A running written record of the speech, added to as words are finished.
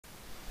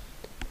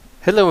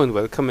Hello and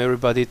welcome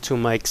everybody to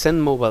my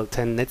XenMobile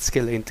 10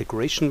 Netscaler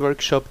Integration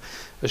workshop,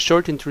 a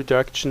short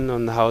introduction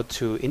on how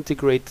to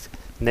integrate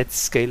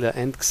Netscaler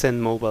and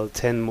XenMobile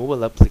 10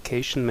 mobile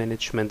application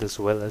management as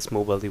well as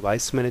mobile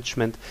device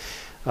management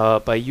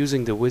by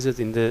using the wizard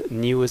in the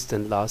newest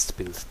and last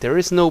build. There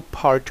is no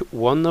part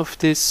 1 of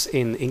this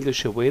in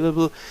English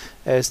available,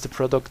 as the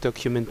product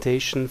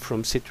documentation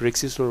from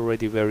Citrix is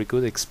already very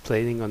good,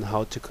 explaining on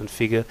how to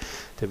configure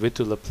the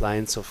virtual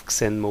appliance of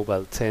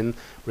XenMobile 10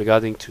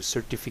 regarding to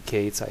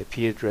certificates, IP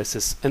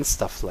addresses and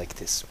stuff like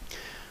this.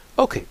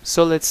 Okay,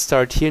 so let's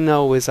start here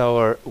now with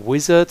our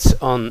wizard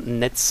on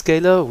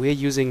Netscaler. We're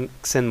using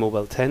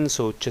XenMobile 10,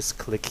 so just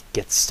click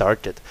Get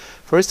Started.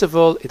 First of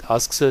all, it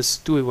asks us,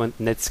 do we want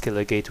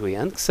Netscaler Gateway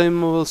and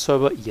XenMobile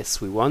Server? Yes,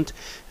 we want.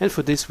 And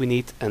for this we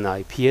need an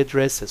IP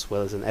address as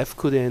well as an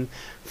FQDN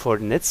for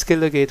the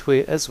Netscaler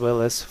Gateway as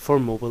well as for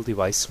Mobile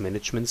Device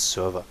Management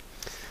Server.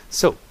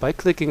 So, by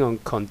clicking on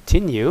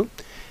Continue,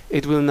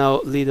 it will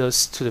now lead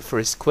us to the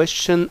first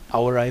question,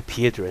 our IP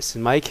address.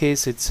 In my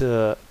case, it's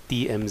a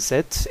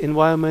DMZ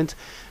environment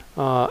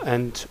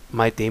and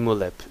my demo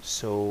lab.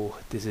 So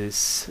this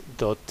is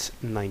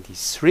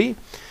 .93,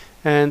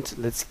 and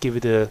let's give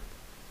it a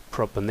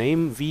proper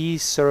name,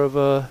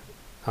 vServer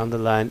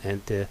underline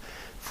and the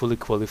fully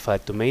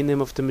qualified domain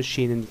name of the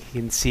machine, and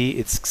you can see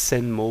it's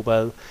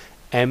XenMobile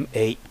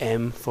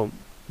MAM for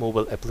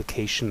mobile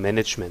application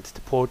management.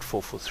 The port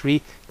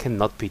 443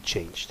 cannot be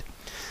changed.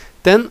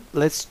 Then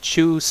let's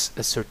choose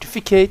a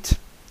certificate.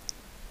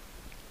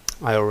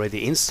 I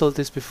already installed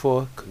this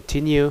before.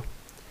 Continue.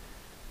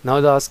 Now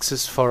it asks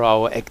us for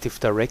our Active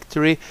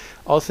Directory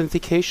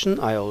authentication.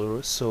 I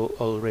also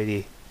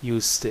already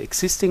used the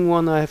existing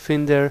one I have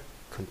in there.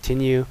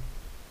 Continue.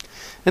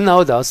 And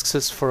now it asks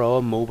us for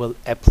our mobile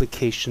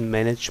application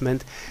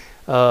management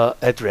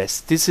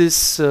address. This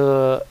is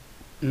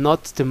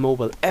not the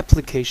mobile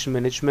application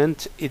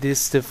management, it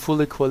is the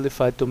fully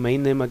qualified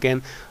domain name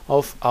again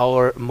of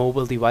our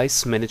mobile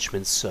device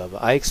management server.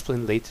 I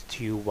explain later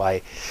to you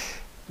why.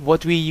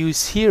 What we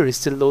use here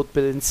is the load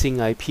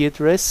balancing IP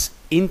address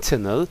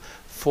internal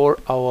for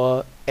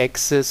our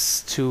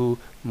access to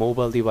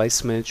mobile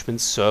device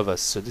management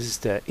servers. So this is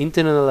the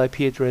internal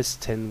IP address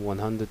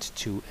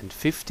 10.102 and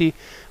 50,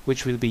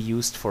 which will be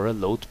used for a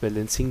load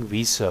balancing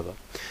vServer.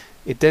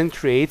 It then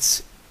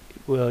creates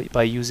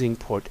by using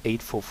port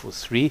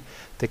 8443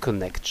 the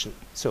connection.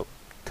 So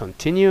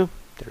continue.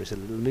 There is a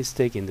little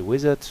mistake in the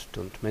wizard,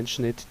 don't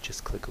mention it,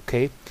 just click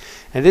OK.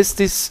 And this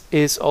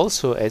is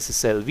also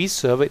SSL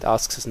vServer, it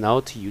asks us now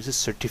to use a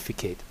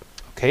certificate.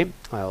 Okay,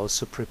 I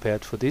also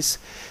prepared for this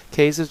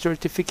case a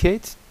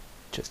certificate,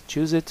 just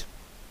choose it,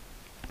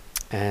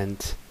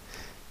 and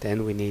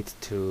then we need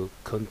to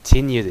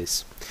continue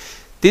this.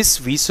 This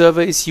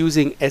vServer is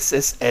using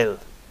SSL,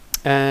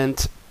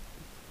 and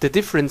the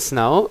difference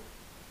now,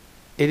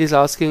 it is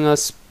asking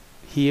us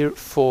here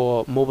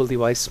for mobile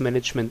device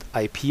management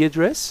IP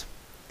address.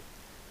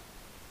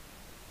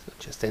 So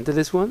just enter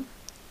this one.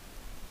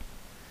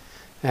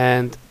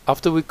 And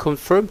after we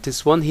confirmed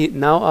this one, he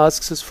now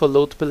asks us for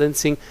load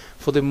balancing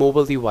for the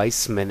mobile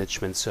device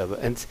management server.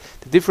 And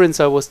the difference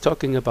I was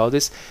talking about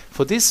is,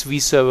 for this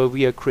vServer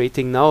we are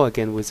creating now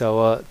again with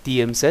our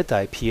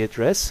DMZ IP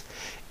address,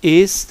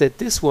 is that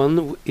this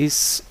one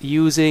is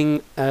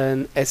using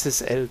an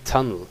SSL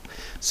tunnel.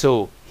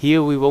 So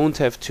here we won't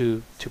have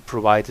to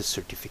provide a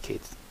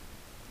certificate.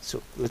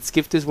 So let's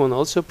give this one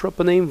also a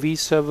proper name,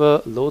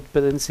 vServer, load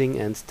balancing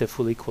and the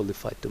fully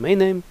qualified domain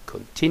name.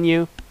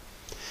 Continue.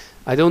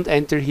 I don't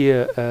enter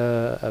here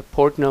a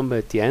port number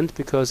at the end,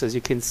 because as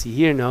you can see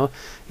here now,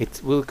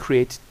 it will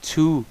create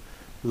two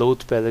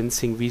load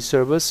balancing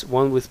vServers,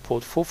 one with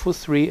port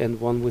 443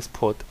 and one with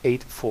port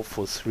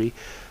 8443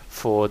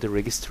 for the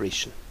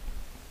registration.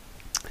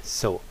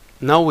 So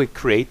now we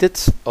created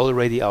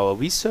already our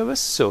vServers.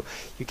 So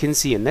you can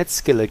see a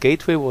Netscaler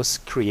gateway was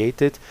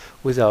created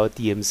with our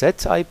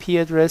DMZ IP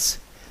address,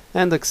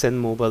 and a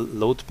XenMobile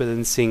load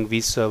balancing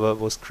vServer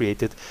was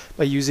created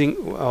by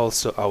using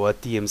also our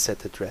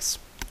DMZ address.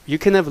 You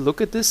can have a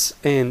look at this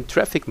in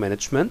traffic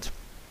management,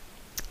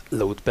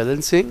 load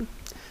balancing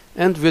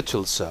and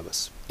virtual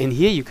servers. In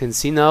here you can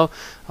see now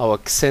our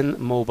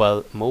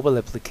XenMobile mobile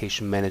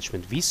application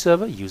management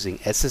vServer using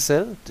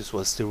SSL. This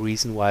was the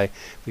reason why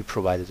we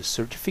provided a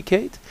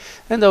certificate,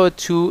 and our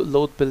two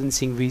load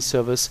balancing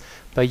vServers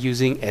by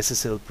using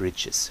SSL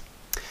bridges.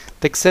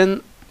 The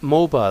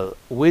XenMobile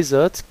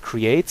wizard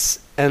creates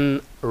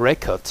an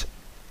record,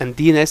 an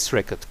DNS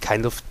record,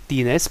 kind of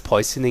DNS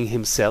poisoning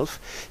himself.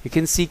 You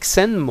can see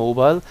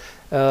XenMobile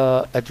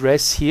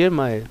address here,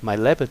 my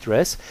lab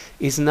address,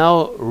 is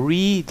now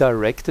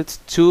redirected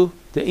to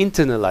the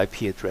internal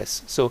IP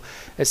address. So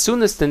as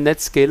soon as the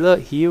Netscaler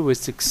here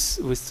with the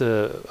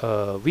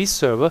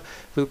vServer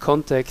will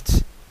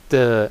contact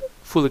the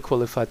fully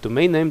qualified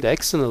domain name, the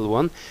external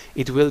one,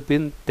 it will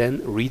be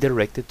then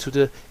redirected to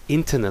the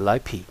internal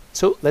IP.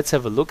 So let's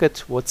have a look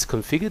at what's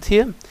configured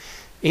here.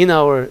 In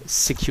our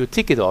secure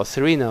ticket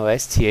author, in our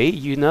STA,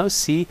 you now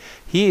see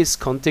he is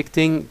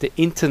contacting the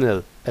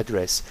internal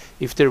address.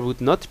 If there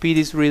would not be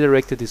this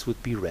redirected, this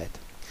would be red.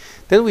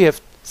 Then we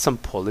have some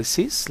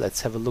policies.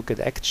 Let's have a look at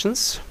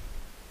actions.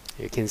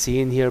 You can see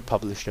in here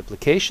published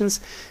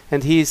applications,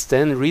 and he is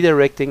then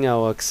redirecting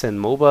our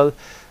XenMobile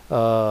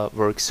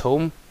Works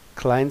Home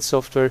client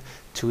software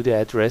to the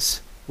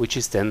address, which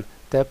is then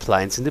the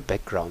appliance in the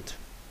background.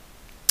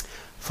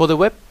 For the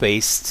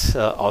web-based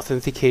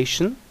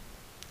authentication,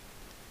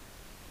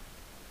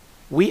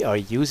 we are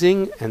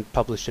using and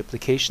published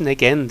application,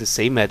 again the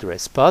same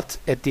address, but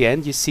at the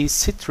end you see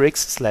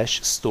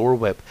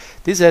citrix/storeweb.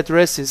 This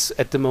address is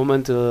at the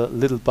moment a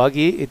little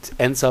buggy. It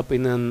ends up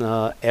in an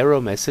error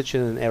message,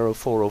 in an error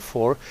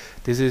 404.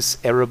 This is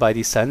error by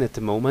design at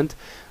the moment.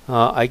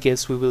 I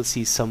guess we will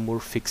see some more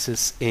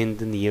fixes in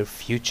the near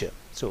future.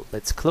 So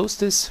let's close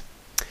this,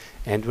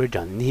 and we're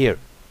done in here.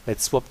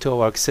 Let's swap to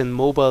our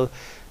XenMobile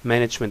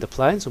management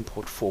appliance on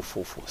port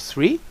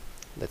 4443.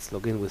 Let's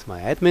log in with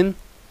my admin,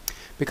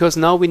 because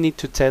now we need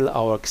to tell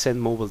our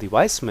XenMobile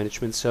device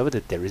management server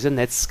that there is a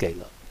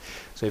Netscaler.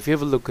 So if you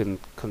have a look in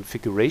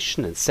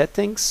configuration and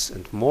settings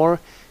and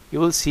more, you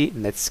will see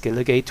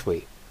Netscaler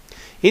gateway.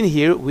 In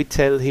here we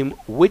tell him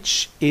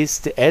which is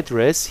the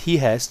address he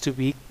has to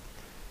be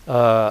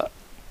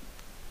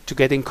to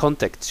get in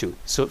contact to.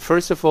 So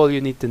first of all you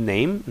need the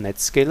name,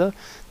 Netscaler.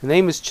 The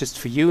name is just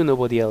for you,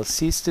 nobody else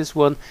sees this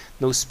one.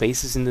 No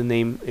spaces in the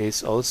name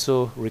is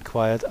also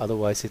required,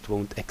 otherwise it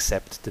won't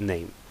accept the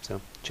name.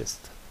 So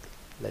just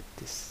let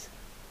this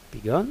be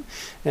gone.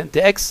 And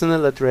the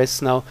external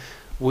address now,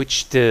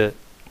 which the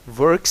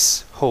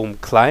Works Home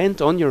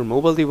client on your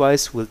mobile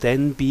device will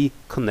then be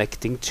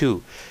connecting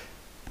to,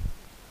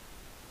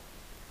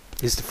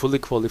 is the fully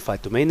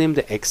qualified domain name,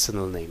 the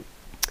external name.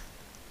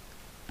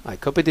 I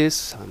copy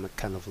this, I'm a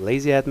kind of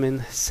lazy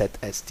admin, set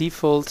as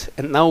default,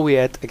 and now we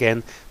add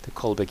again the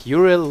callback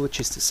URL, which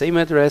is the same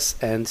address,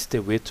 and the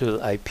virtual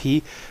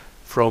IP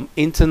from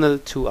internal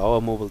to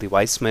our mobile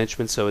device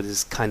management. So it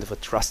is kind of a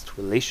trust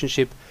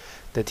relationship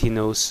that he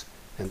knows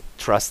and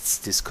trusts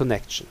this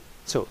connection.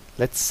 So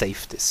let's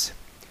save this.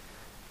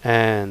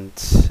 And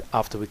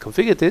after we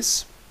configure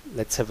this,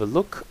 let's have a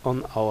look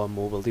on our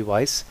mobile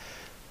device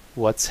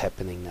what's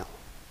happening now.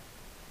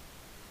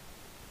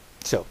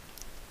 So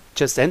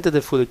just enter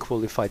the fully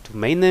qualified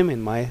domain name.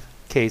 In my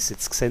case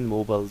it's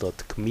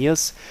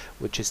XenMobile.gmirs,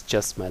 which is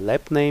just my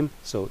lab name.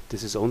 So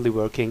this is only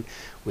working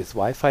with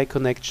Wi-Fi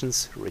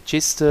connections.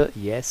 Register,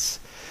 yes.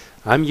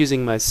 I'm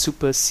using my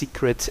super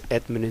secret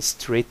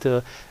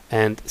administrator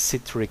and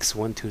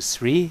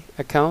Citrix123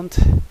 account,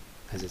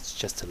 as it's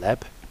just a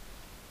lab.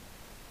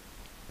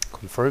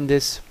 Confirm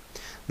this.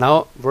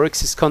 Now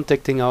Works is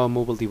contacting our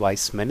mobile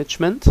device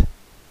management,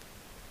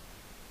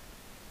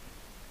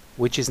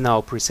 which is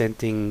now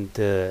presenting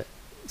the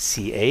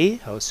CA,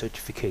 our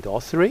certificate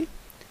authority.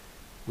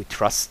 We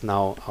trust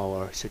now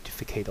our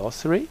certificate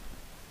authority.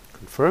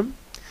 Confirm.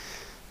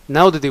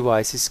 Now the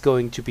device is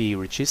going to be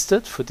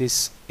registered. For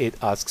this it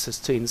asks us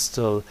to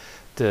install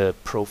the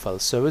profile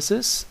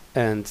services,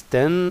 and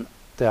then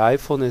the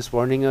iPhone is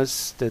warning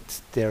us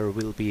that there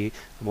will be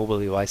a mobile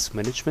device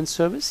management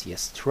service.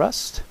 Yes,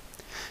 trust.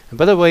 And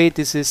by the way,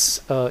 this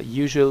is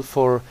usual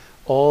for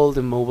all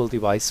the mobile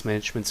device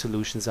management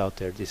solutions out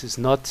there. This is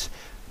not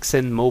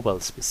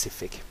XenMobile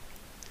specific.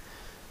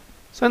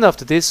 So, and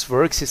after this,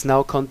 Works is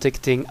now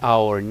contacting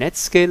our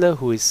Netscaler,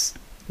 who is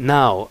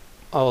now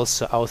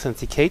also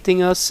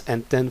authenticating us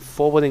and then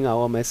forwarding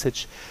our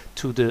message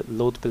to the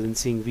load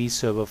balancing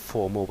vServer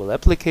for mobile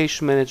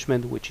application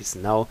management, which is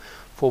now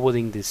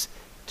forwarding this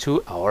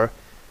to our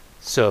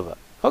server.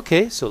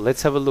 Okay, so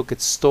let's have a look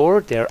at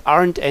Store. There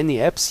aren't any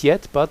apps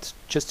yet, but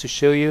just to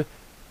show you,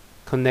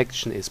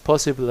 connection is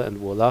possible, and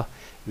voila,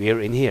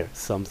 we're in here.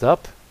 Thumbs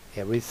up,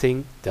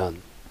 everything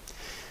done.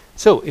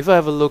 So if I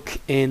have a look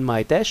in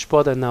my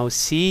dashboard, I now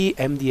see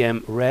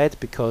MDM red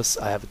because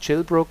I have a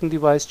jailbroken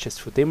device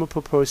just for demo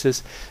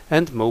purposes,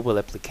 and mobile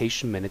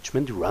application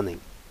management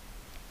running.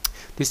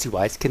 This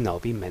device can now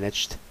be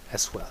managed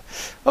as well.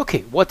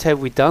 Okay, what have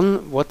we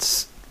done?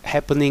 What's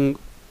happening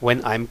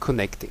when I'm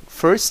connecting?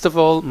 First of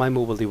all, my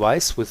mobile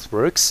device with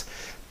Works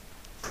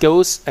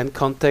goes and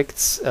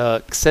contacts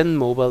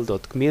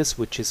XenMobile.gmirs,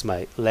 which is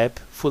my lab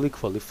fully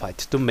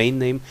qualified domain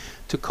name,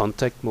 to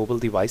contact mobile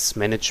device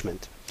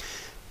management.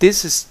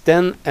 This is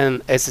then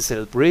an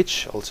SSL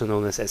bridge, also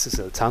known as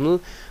SSL tunnel,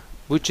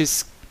 which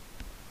is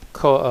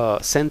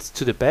sent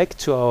to the back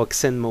to our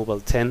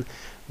XenMobile 10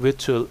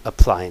 virtual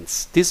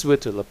appliance. This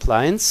virtual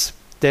appliance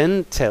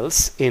then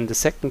tells in the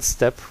second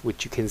step,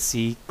 which you can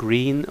see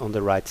green on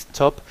the right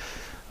top,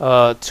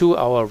 to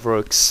our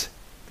Works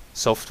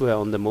software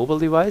on the mobile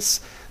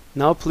device.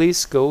 Now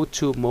please go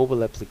to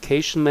mobile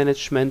application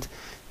management.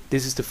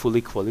 This is the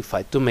fully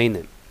qualified domain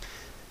name.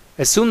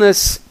 As soon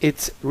as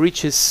it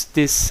reaches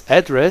this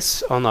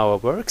address on our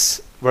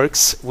Works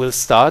will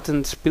start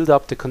and build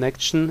up the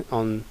connection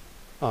on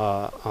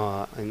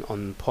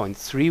point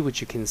 3, which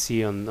you can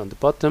see on the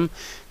bottom,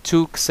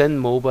 to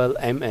XenMobile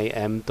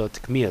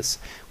MAM.gmirs,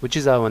 which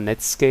is our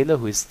Netscaler,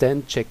 who is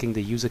then checking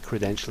the user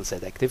credentials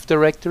at Active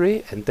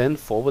Directory and then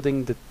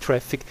forwarding the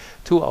traffic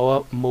to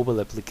our mobile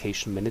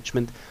application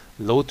management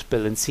load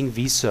balancing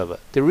vServer.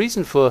 The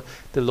reason for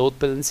the load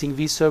balancing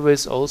vServer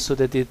is also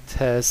that it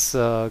has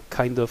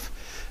kind of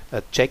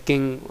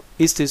checking,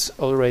 is this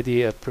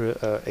already a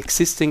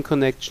existing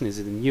connection, is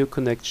it a new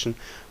connection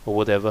or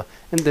whatever,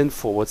 and then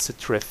forwards the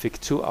traffic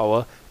to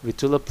our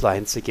virtual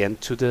appliance again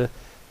to the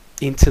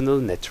internal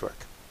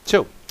network.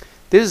 So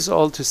this is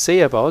all to say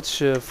about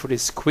for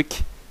this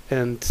quick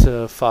and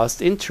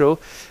fast intro.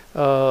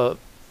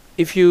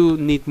 If you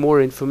need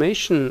more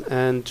information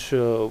and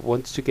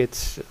want to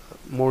get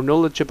more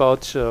knowledge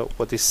about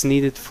what is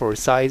needed for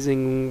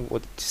sizing,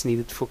 what is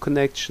needed for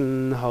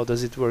connection, how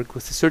does it work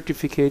with the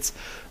certificates,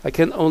 I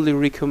can only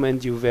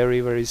recommend you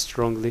very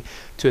strongly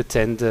to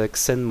attend the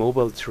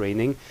XenMobile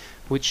training,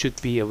 which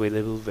should be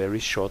available very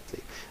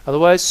shortly.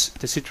 Otherwise,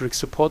 the Citrix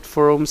support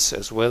forums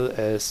as well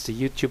as the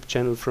YouTube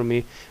channel from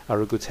me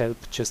are a good help.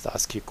 Just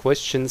ask your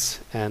questions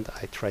and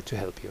I try to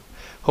help you.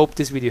 Hope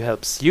this video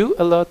helps you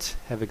a lot.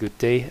 Have a good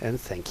day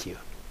and thank you.